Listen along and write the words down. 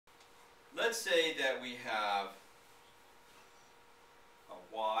let's say that we have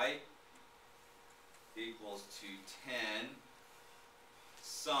a y equals to 10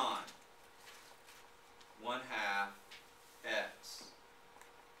 sine 1/2 x.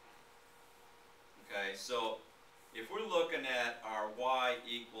 Okay, so if we're looking at our y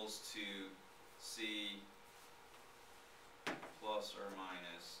equals to c plus or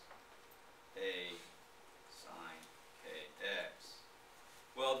minus a sine kx.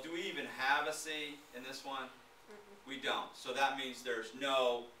 Well, do we even have a c in this one? We don't. So that means there's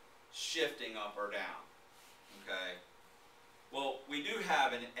no shifting up or down. Okay? Well, we do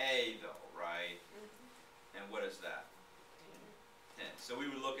have an a though, right? And what is that? 10. So we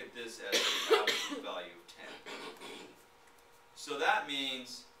would look at this as the absolute value of 10. So that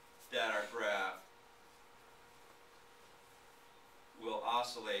means that our graph will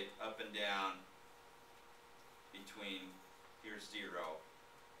oscillate up and down between, here's 0,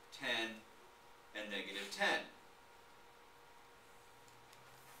 10, and negative 10.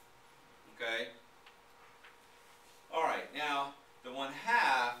 Okay? Alright, now the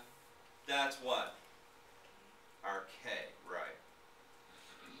 1/2, that's what? Our k, right?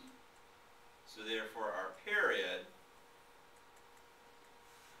 So therefore our period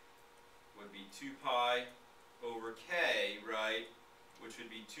would be 2 pi over k, right? Which would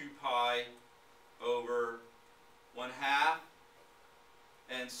be 2 pi over 1/2.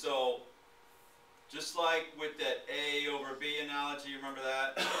 And so, just like with that a over b analogy, remember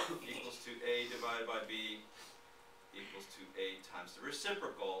that? Equals to a divided by b equals to a times the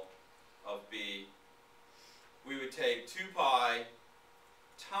reciprocal of b. We would take 2 pi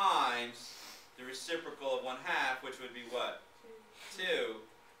times the reciprocal of 1/2, which would be what? 2.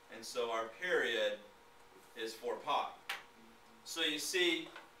 And so our period is 4 pi. So you see,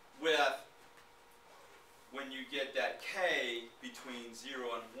 when you get that k between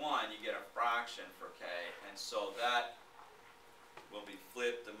 0 and 1, you get a fraction for k. And so that will be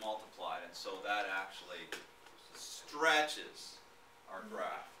flipped and multiplied. And so that actually stretches our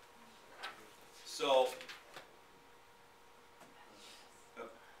graph. So,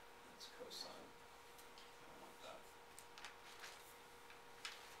 that's cosine. I don't want that.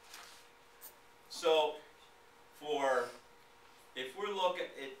 So,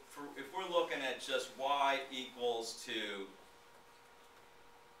 if we're looking at just y equals to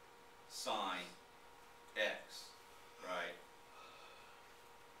sine x, right?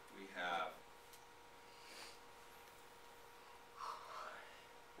 We have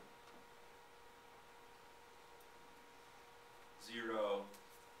zero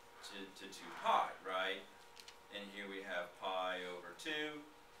to 2 pi, right? And here we have pi over 2,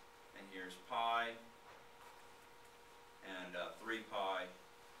 and here's pi, and 3 pi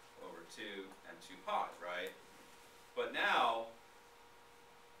over 2 and 2 pi, right? But now,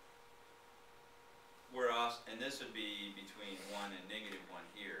 and this would be between 1 and negative 1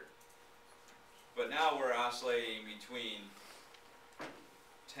 here. But now we're oscillating between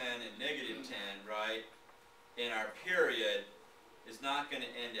 10 and negative 10, right? And our period is not going to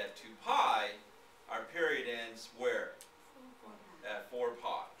end at 2 pi. Our period ends where? At 4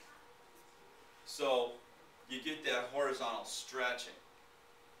 pi. So you get that horizontal stretching.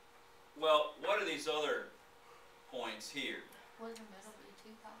 Well, what are these other points here? Wouldn't the middle be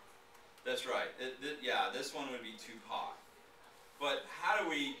 2 pi? That's right. Yeah, this one would be 2 pi. But how do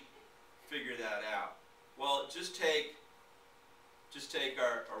we figure that out? Well, just take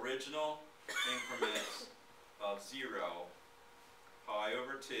our original increments of 0, pi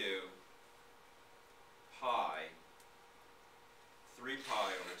over 2, pi, 3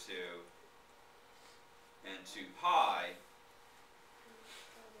 pi over 2, and 2 pi,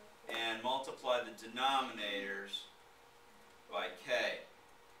 and multiply the denominators by k.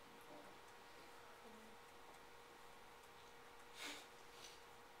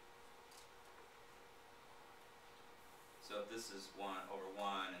 So if this is 1 over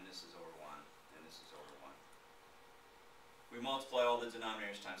 1, and this is over 1, and this is over 1. We multiply all the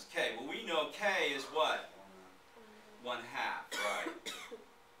denominators times k. Well, we know k is what? 1/2, right?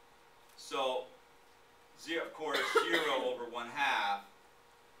 So, of course, 0 over 1/2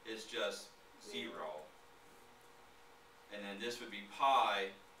 is just 0. And then this would be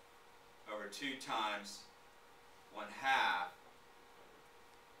pi over 2 times 1/2.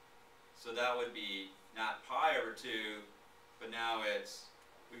 So that would be not pi over 2, but now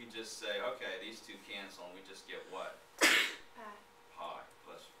we can just say, okay, these two cancel, and we just get what? Pi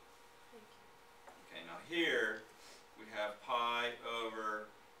plus. Okay, now here we have pi over,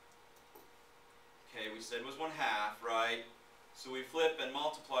 okay, we said was 1/2, right? So we flip and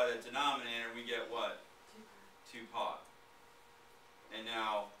multiply the denominator, and we get what? 2 pi. And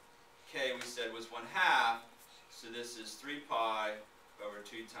now k we said was 1/2, so this is 3 pi over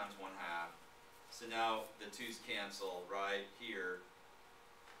 2 times 1/2. So now the 2's cancel right here,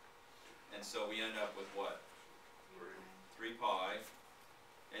 and so we end up with what? 3 pi,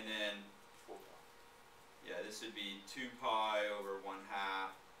 and then, yeah, this would be 2 pi over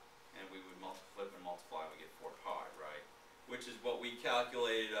 1/2, and we would flip and multiply, we get 4 pi, right? Which is what we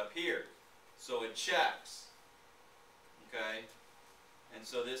calculated up here. So it checks, okay? And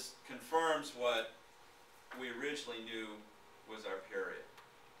so this confirms what we originally knew was our period.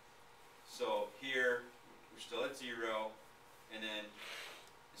 So here, we're still at 0, and then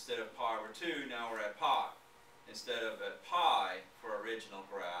instead of pi over 2, now we're at pi. Instead of at pi for our original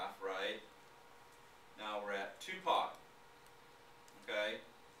graph, right? Now we're at 2 pi, okay?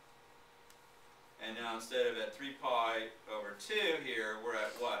 And now instead of at 3 pi over 2 here, we're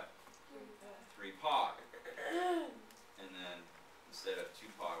at what? 3 pi. And then instead of 2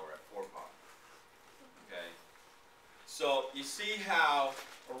 pi, we're at 4 pi. Okay? So you see how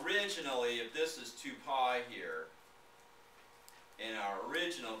originally, if this is 2 pi here, in our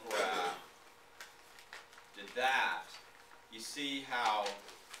original graph, did that, you see how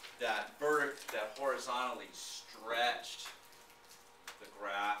that horizontally stretched the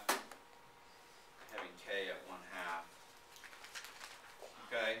graph, having k at 1/2.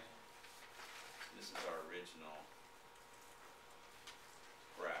 Okay? This is our original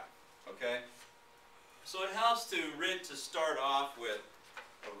graph. Okay? So it helps to start off with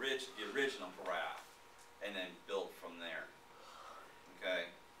the original graph and then build from there. Okay?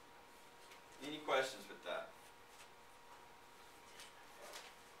 Any questions with that?